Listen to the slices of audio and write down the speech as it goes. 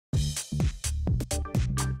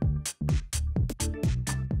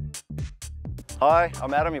Hi,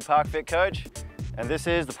 I'm Adam, your Park Fit coach, and this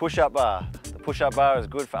is the push-up bar. The push-up bar is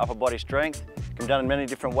good for upper body strength. It can be done in many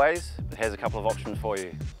different ways, but here's a couple of options for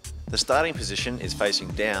you. The starting position is facing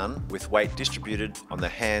down with weight distributed on the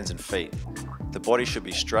hands and feet. The body should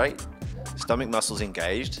be straight, stomach muscles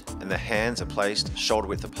engaged, and the hands are placed shoulder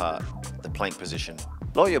width apart, the plank position.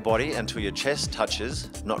 Lower your body until your chest touches,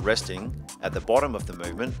 not resting, at the bottom of the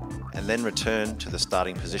movement, and then return to the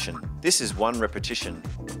starting position. This is 1 repetition.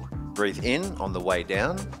 Breathe in on the way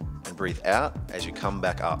down and breathe out as you come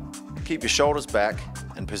back up. Keep your shoulders back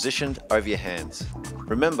and positioned over your hands.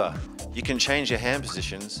 Remember, you can change your hand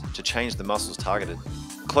positions to change the muscles targeted.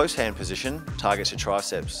 Close hand position targets your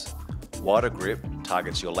triceps. Wider grip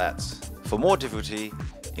targets your lats. For more difficulty,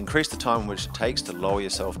 increase the time in which it takes to lower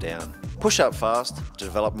yourself down. Push up fast to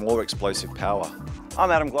develop more explosive power. I'm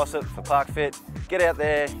Adam Glossop for Park Fit. Get out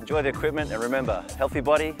there, enjoy the equipment, and remember, healthy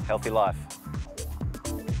body, healthy life.